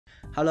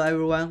Hello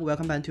everyone,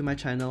 welcome back to my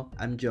channel,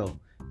 I'm Joe.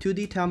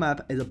 2D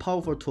Tilemap is a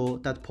powerful tool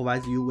that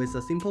provides you with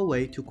a simple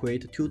way to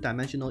create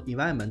two-dimensional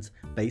environments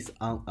based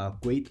on a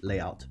grid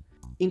layout.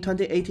 In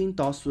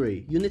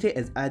 2018.3, Unity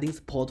is adding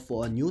support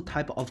for a new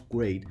type of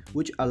grid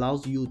which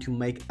allows you to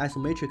make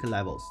isometric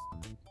levels.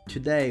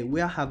 Today,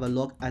 we'll have a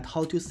look at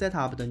how to set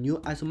up the new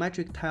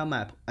Isometric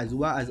Tilemap as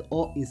well as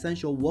all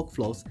essential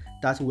workflows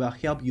that will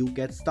help you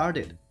get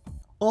started.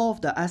 All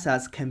of the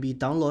assets can be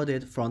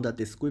downloaded from the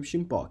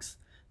description box.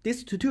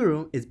 This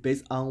tutorial is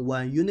based on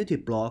one Unity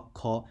blog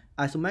called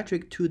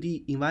Isometric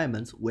 2D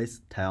Environments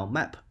with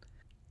Tilemap.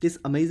 This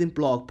amazing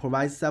blog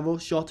provides several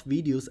short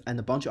videos and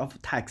a bunch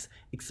of text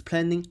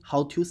explaining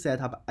how to set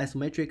up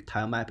isometric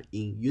tilemap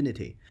in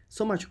Unity.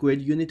 So much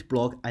great Unity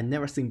blog I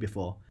never seen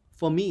before.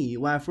 For me,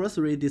 when I first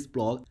read this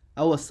blog,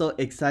 I was so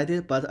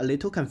excited but a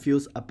little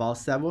confused about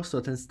several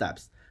certain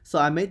steps. So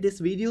I made this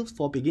video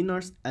for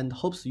beginners and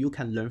hopes you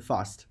can learn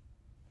fast.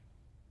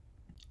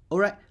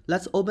 Alright,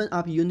 let's open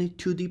up Unity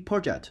 2D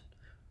project.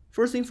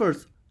 First thing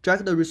first,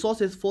 drag the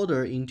resources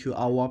folder into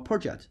our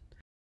project.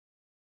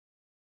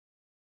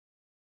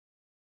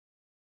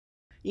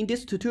 In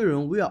this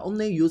tutorial, we will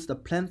only use the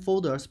plain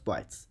folder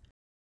sprites.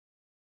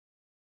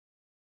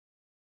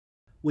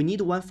 We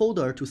need one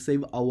folder to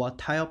save our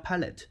tile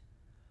palette.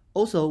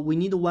 Also, we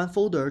need one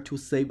folder to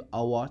save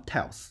our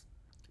tiles.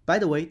 By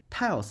the way,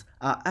 tiles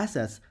are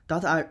assets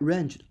that are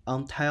arranged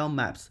on tile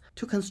maps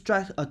to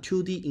construct a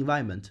 2D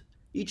environment.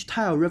 Each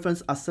tile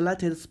references a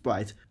selected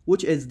sprite,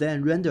 which is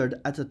then rendered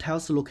at the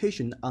tile's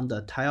location on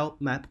the tile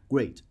map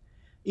grid.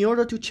 In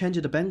order to change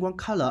the background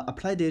color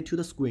applied to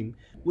the screen,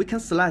 we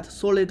can select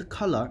solid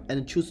color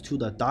and choose to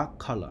the dark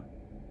color.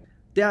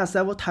 There are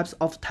several types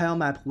of tile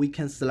map we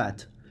can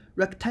select: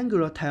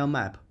 rectangular tile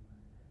map,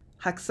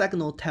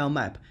 hexagonal tile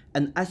map,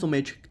 and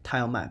isometric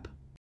tile map.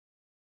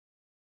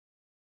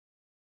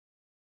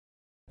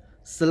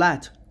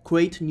 Select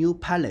Create New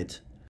Palette.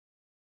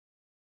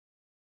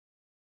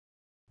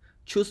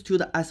 Choose to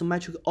the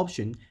isometric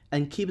option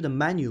and keep the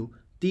menu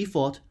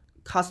default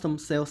custom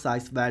cell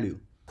size value.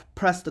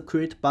 Press the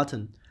Create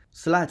button.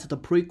 Select the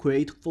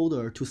pre-create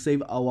folder to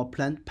save our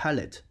planned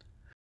palette.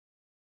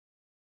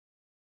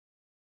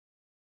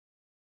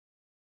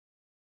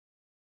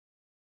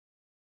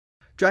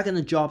 Drag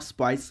and drop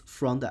sprites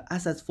from the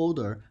Assets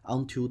folder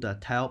onto the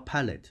tile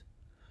palette.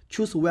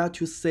 Choose where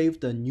to save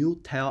the new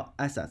tile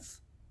assets.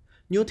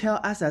 New tile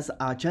assets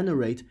are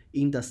generated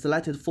in the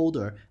selected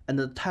folder and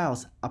the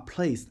tiles are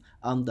placed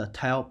on the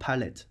tile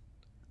palette.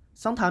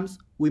 Sometimes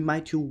we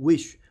might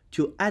wish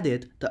to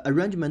edit the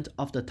arrangement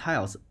of the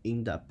tiles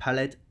in the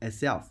palette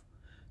itself.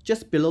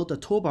 Just below the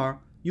toolbar,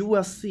 you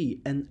will see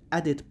an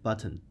Edit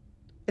button.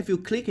 If you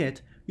click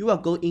it, you will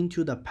go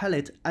into the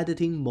palette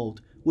editing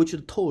mode, which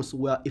the tools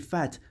will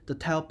affect the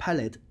tile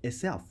palette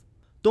itself.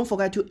 Don't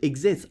forget to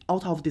exit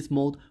out of this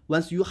mode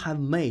once you have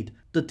made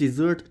the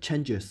desired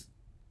changes.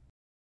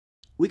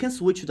 We can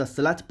switch the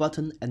Select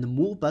button and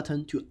Move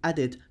button to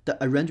edit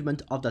the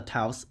arrangement of the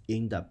tiles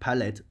in the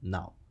palette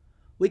now.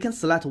 We can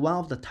select one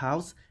of the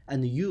tiles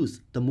and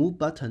use the Move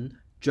button,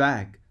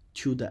 drag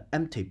to the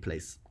empty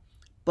place.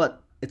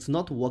 But it's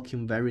not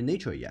working very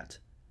natural yet.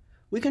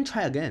 We can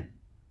try again.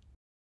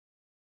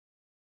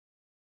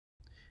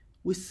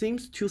 We seem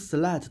to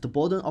select the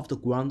bottom of the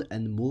ground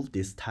and move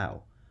this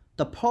tile.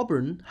 The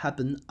problem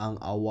happened on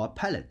our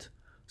palette,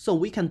 so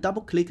we can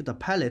double-click the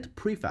palette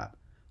prefab.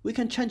 We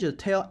can change the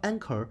tail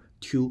anchor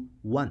to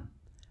 1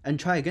 and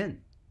try again.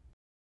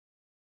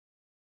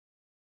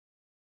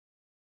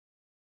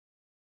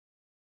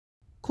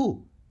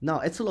 Cool, now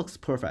it looks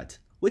perfect.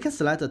 We can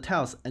select the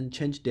tiles and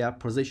change their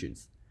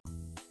positions.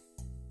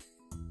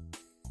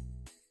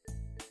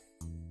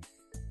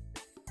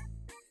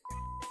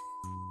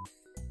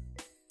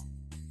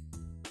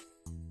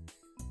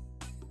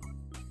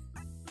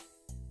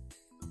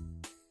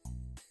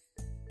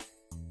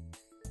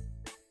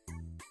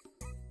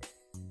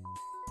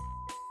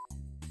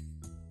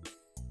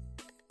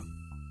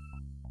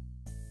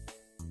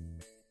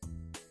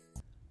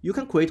 You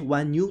can create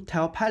one new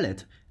tile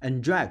palette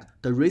and drag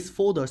the race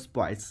folder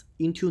sprites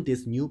into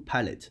this new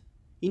palette.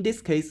 In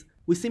this case,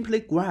 we simply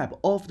grab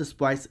all of the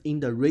sprites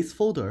in the race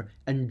folder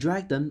and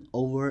drag them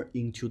over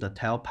into the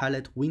tile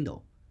palette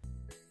window.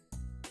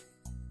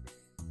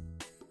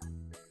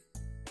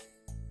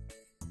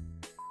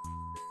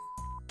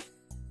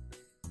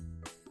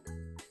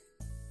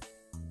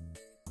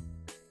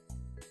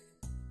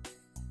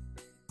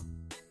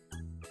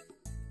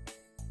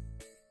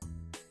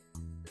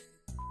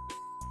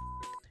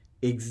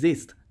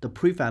 Exit the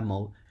prefab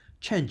mode,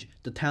 change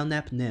the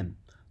tilemap name.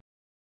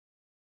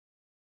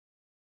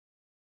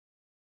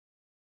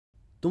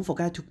 Don't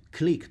forget to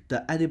click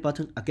the Edit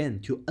button again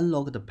to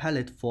unlock the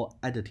palette for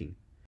editing.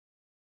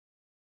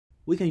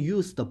 We can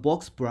use the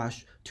box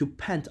brush to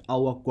paint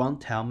our ground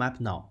tile map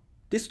now.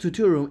 This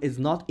tutorial is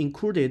not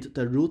included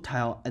the root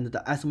tile and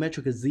the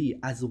isometric Z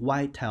as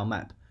Y tile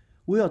map.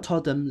 We will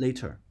talk them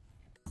later.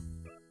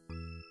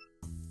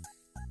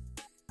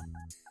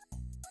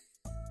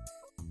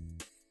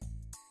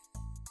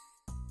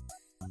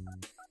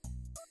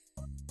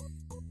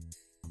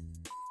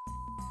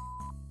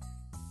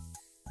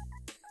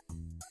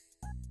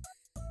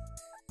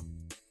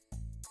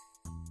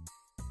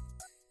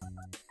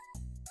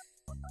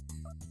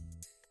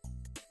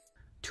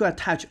 To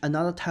attach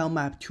another tile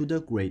map to the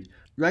grid,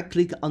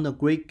 right-click on the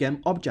grid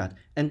game object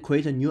and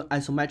create a new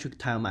isometric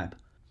tile map.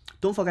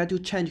 Don't forget to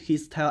change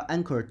his tile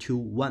anchor to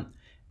 1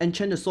 and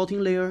change the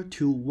sorting layer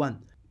to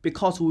 1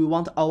 because we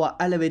want our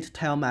elevate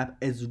tile map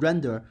is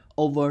rendered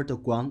over the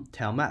ground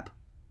tile map.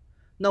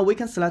 Now we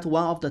can select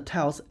one of the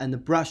tiles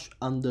and brush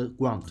on the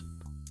ground.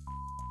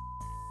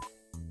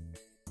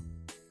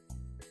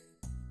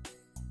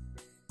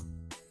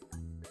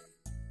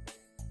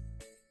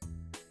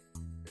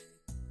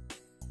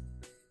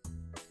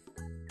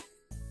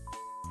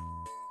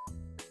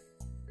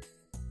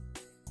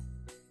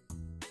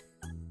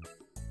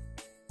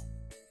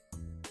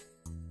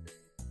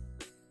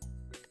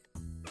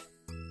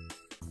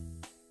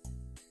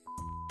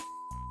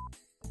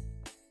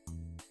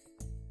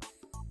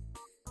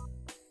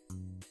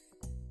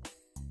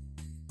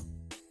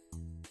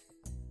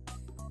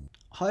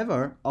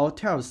 However, our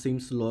tiles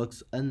seems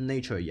looks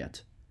unnatural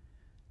yet.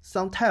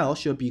 Some tiles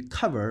should be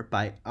covered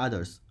by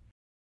others.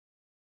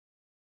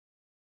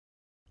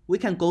 We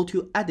can go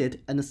to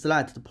Edit and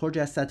select the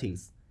project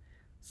settings.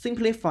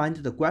 Simply find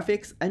the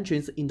graphics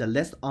entrance in the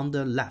list on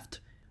the left,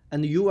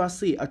 and you will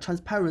see a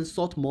transparent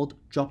sort mode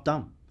drop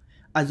down,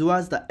 as well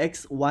as the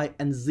X, Y,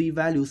 and Z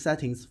value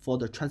settings for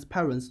the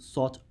transparent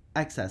sort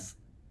axis.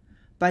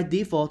 By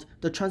default,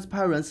 the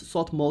transparent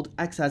sort mode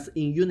axis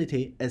in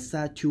Unity is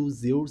set to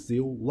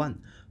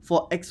 001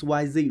 for X,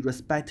 Y, Z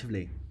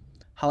respectively.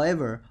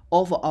 However,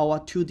 all of our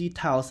 2D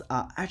tiles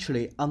are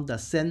actually on the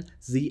same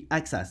Z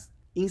axis.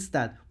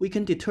 Instead, we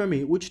can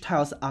determine which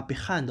tiles are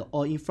behind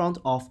or in front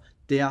of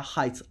their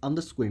heights on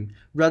the screen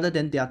rather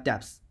than their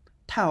depths.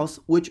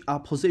 Tiles which are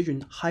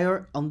positioned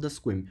higher on the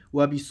screen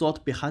will be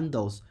sorted behind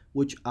those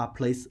which are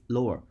placed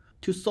lower.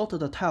 To sort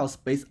the tiles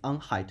based on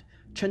height,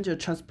 change the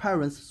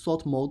transparent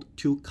sort mode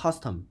to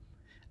custom,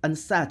 and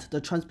set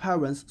the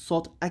transparent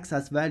sort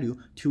axis value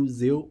to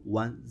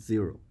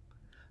 010.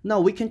 Now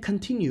we can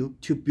continue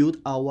to build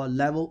our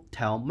level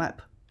tile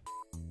map.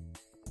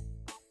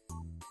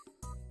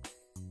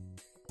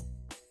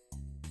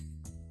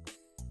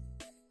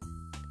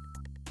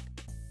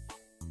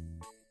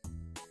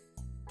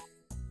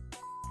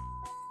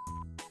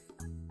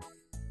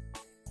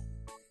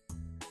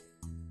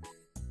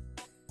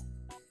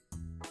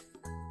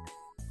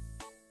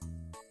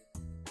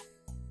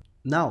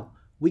 Now,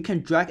 we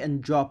can drag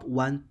and drop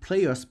one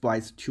player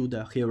sprite to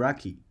the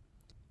hierarchy.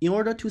 In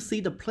order to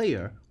see the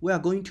player, we are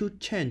going to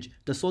change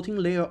the sorting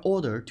layer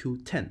order to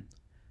 10.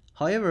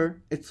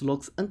 However, it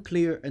looks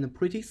unclear and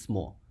pretty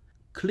small.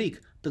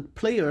 Click the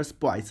player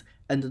sprite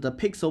and the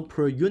pixel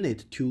per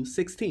unit to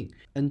 16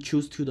 and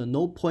choose to the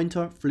no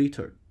pointer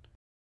filter.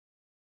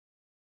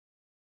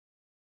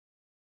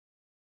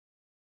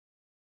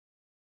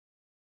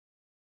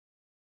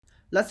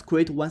 Let's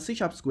create one C#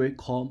 script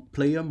called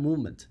player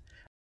movement.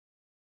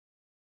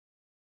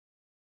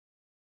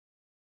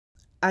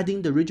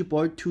 Adding the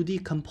rigidbody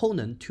 2D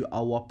component to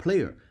our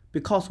player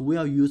because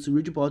we'll use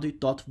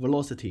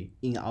rigidbody.velocity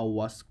in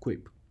our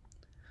script.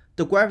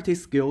 The gravity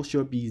scale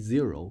should be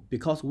 0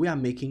 because we are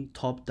making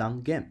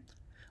top-down game.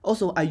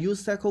 Also, I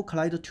use Circle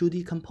Collider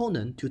 2D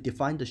component to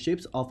define the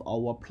shapes of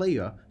our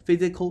player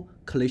physical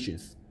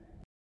collisions.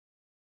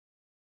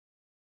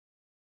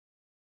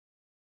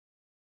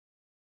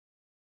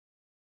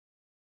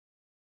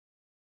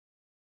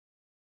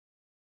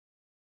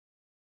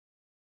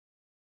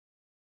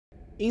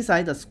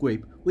 Inside the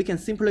script, we can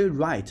simply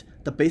write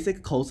the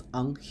basic codes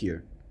on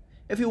here.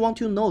 If you want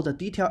to know the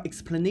detailed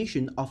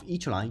explanation of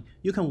each line,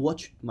 you can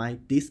watch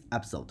this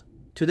episode.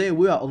 Today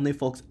we will only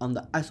focus on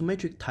the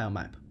isometric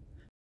tilemap.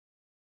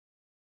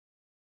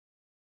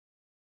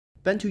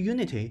 Back to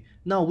Unity,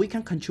 now we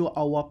can control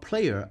our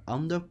player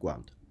on the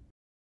ground.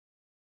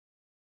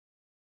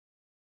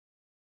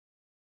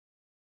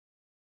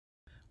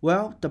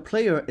 Well, the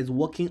player is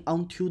walking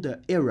onto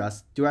the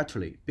areas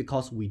directly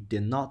because we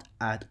did not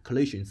add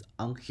collisions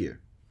on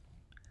here.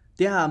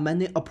 There are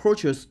many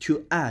approaches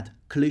to add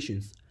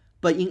collisions,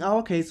 but in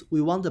our case,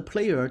 we want the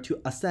player to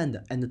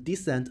ascend and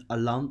descend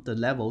along the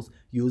levels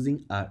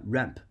using a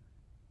ramp.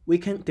 We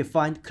can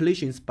define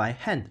collisions by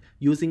hand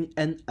using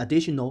an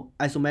additional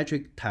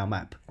isometric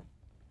tilemap.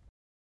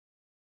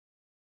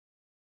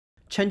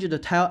 Change the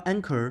tile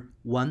anchor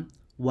 1,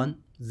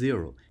 1,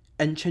 0.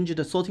 And change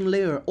the sorting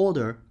layer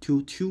order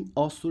to 2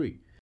 or 3.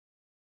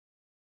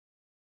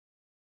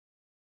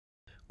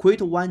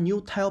 Create one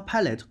new tile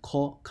palette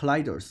called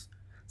Colliders.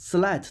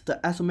 Select the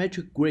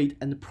isometric grid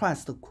and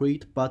press the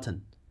Create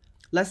button.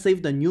 Let's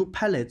save the new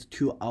palette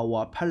to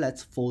our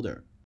palettes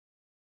folder.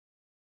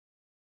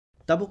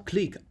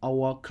 Double-click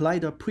our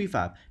Collider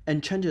prefab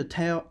and change the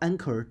tile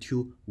anchor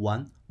to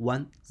 1,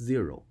 1,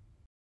 0.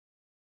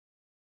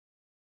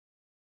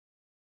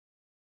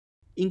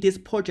 In this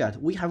project,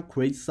 we have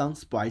created some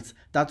sprites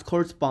that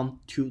correspond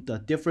to the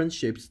different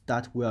shapes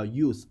that we'll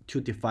use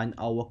to define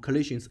our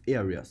collisions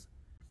areas.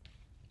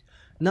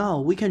 Now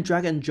we can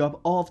drag and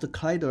drop all of the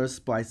collider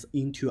sprites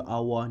into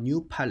our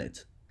new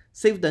palette.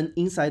 Save them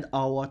inside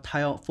our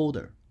tile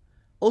folder.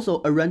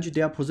 Also arrange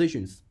their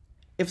positions.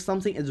 If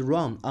something is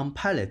wrong on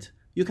palette,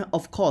 You can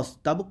of course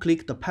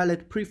double-click the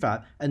palette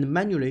prefab and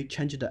manually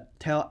change the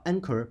tile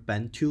anchor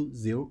band to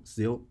 0,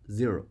 0,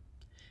 0,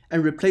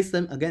 and replace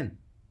them again.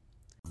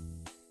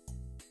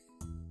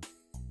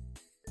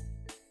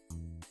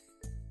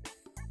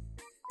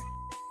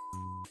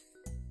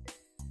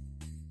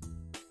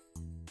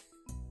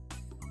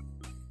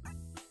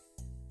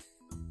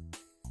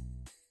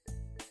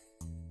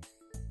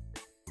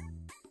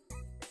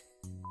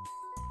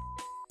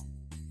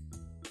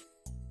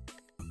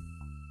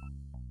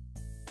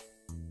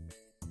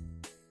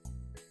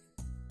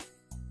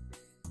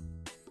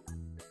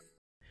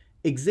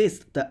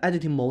 Exit the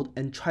editing mode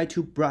and try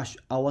to brush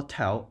our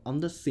tile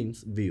on the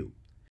scene's view.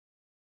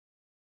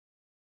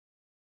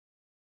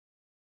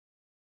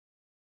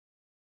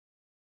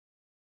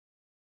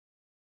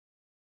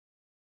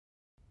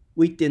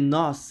 We did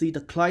not see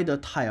the collider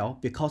tile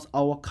because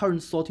our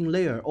current sorting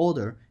layer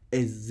order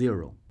is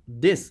 0.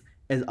 This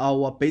is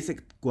our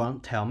basic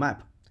ground tile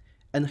map,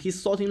 and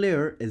his sorting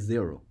layer is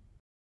 0.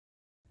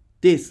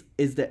 This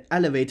is the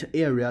elevator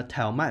area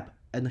tile map,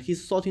 and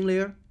his sorting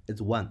layer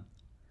is 1.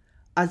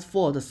 As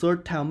for the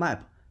third tile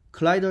map,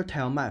 collider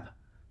tile map,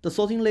 the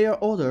sorting layer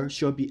order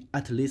should be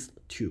at least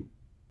 2.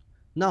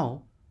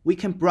 Now, we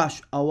can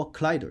brush our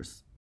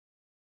colliders.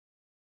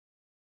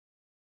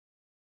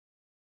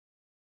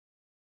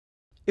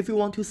 If you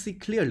want to see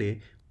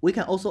clearly, we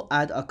can also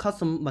add a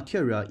custom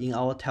material in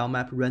our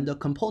tilemap render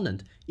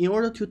component in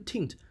order to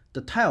tint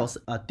the tiles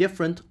a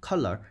different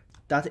color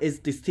that is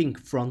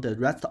distinct from the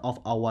rest of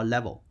our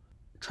level.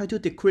 Try to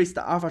decrease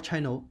the alpha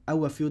channel, I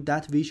will feel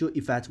that visual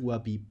effect will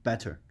be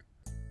better.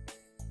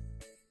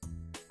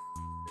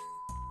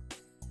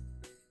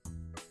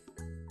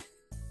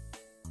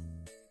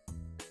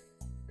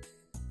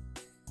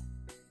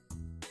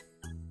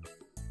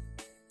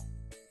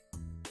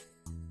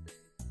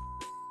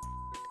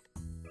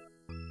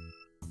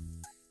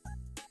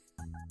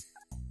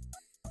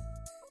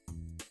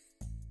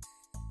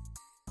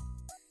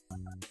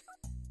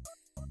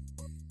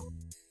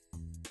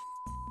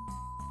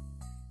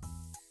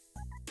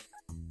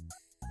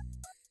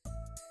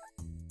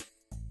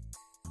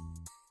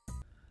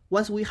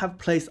 Once we have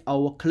placed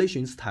our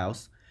collisions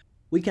tiles,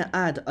 we can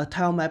add a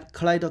tilemap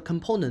collider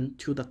component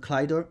to the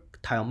collider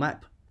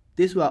tilemap.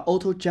 This will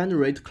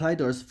auto-generate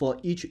colliders for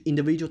each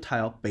individual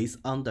tile based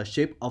on the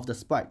shape of the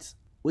sprites.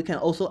 We can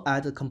also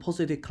add a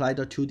composite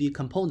collider 2D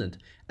component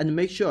and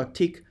make sure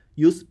tick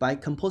used by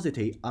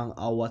composite on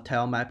our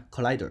tilemap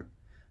collider.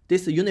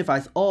 This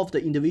unifies all of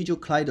the individual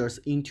colliders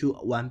into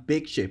one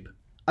big shape.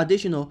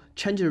 Additional,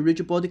 change the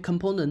rigid body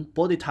component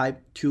body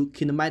type to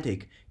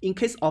kinematic in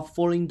case of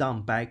falling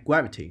down by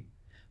gravity.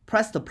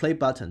 Press the play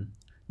button.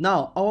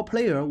 Now our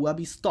player will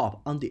be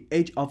stopped on the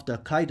edge of the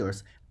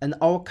colliders and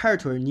our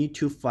character need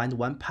to find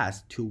one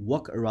path to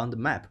walk around the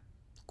map.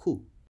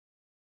 Cool.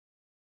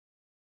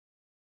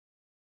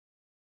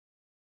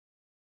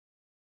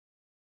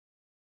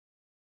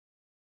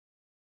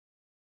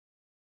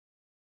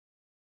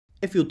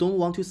 If you don't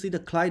want to see the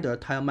collider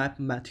tilemap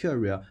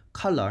material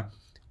color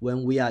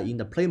when we are in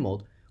the play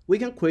mode, we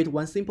can create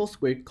one simple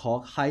script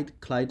called hide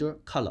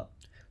collider color.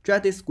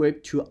 Drag this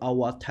script to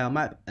our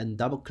tilemap and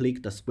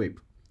double-click the script.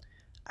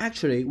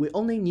 Actually, we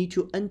only need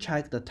to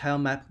uncheck the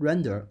tilemap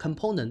render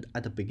component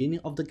at the beginning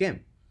of the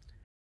game.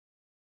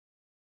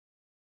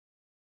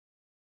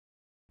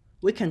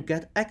 We can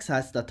get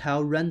access the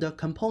tile render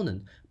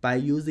component by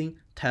using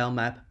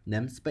tilemap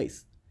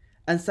namespace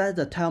and set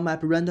the tilemap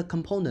render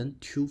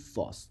component to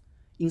false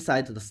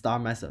inside the star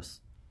methods.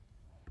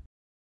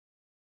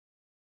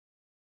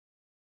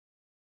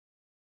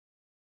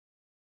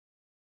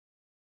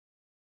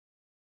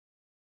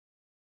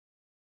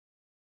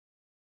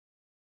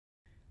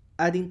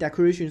 Adding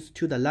decorations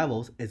to the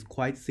levels is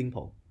quite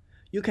simple.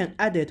 You can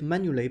edit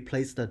manually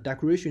place the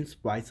decoration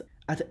sprites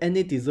at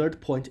any desired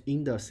point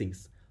in the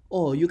scenes,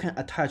 or you can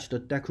attach the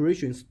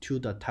decorations to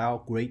the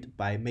tile grid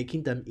by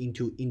making them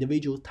into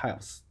individual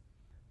tiles.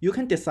 You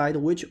can decide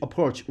which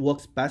approach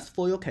works best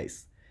for your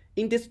case.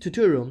 In this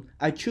tutorial,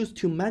 I choose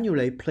to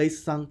manually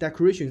place some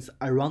decorations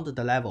around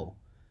the level.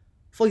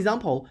 For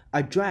example,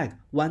 I drag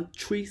one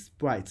tree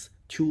sprite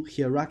to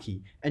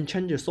hierarchy and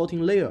change the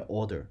sorting layer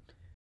order.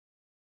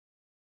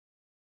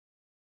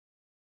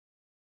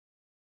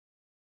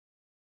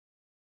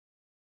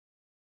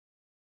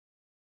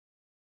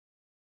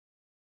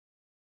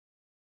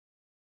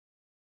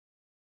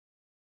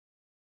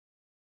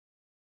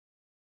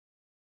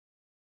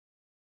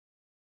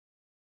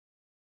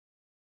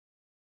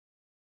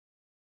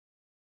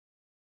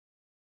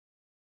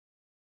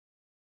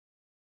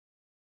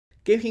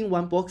 Give him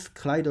one box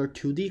collider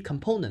 2D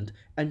component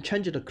and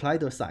change the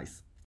collider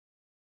size.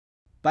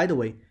 By the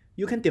way,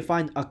 you can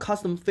define a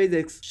custom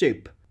physics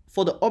shape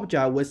for the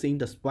object within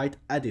the sprite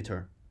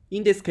editor.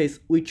 In this case,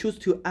 we choose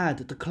to add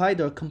the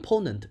collider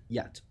component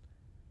yet.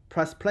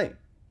 Press play.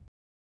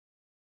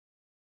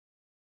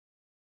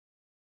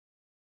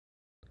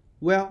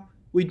 Well,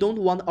 we don't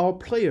want our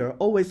player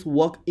always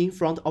walk in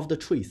front of the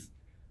trees.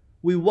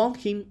 We want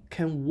him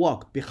can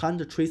walk behind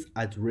the trees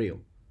as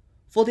real.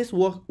 For this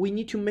work, we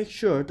need to make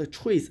sure the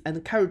trees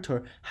and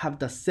character have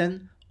the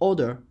same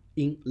order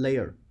in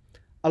layer,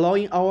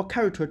 allowing our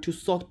character to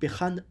sort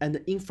behind and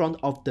in front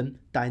of them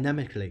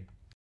dynamically.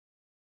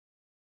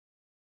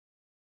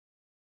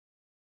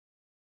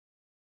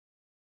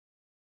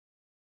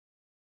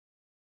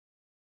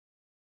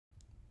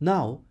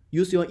 Now,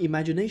 use your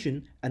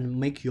imagination and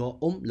make your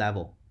own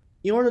level.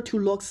 In order to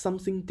look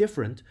something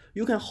different,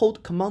 you can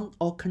hold Command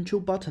or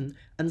Control button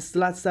and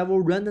select several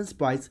random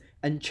sprites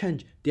and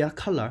change their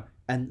color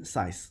and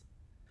size.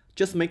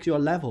 Just make your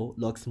level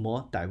looks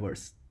more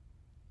diverse.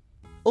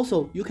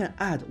 Also, you can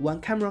add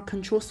one camera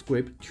control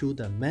script to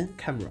the main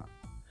camera.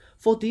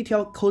 For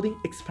detailed coding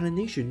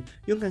explanation,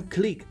 you can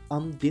click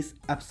on this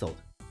episode.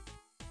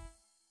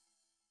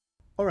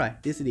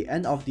 Alright, this is the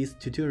end of this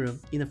tutorial.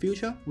 In the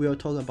future, we will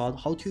talk about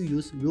how to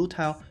use real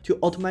tile to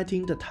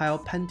automating the tile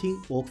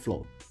painting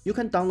workflow. You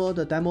can download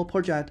the demo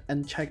project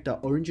and check the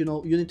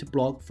original Unity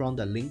blog from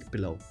the link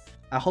below.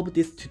 I hope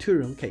this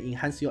tutorial can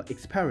enhance your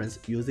experience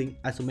using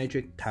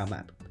Isometric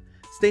Tilemap.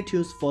 Stay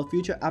tuned for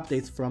future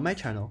updates from my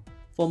channel.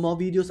 For more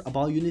videos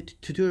about Unity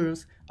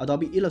tutorials,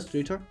 Adobe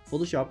Illustrator,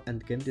 Photoshop,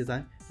 and game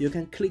design, you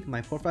can click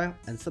my profile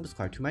and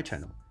subscribe to my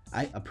channel.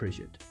 I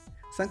appreciate it.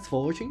 Thanks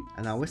for watching,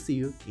 and I will see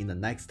you in the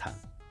next time.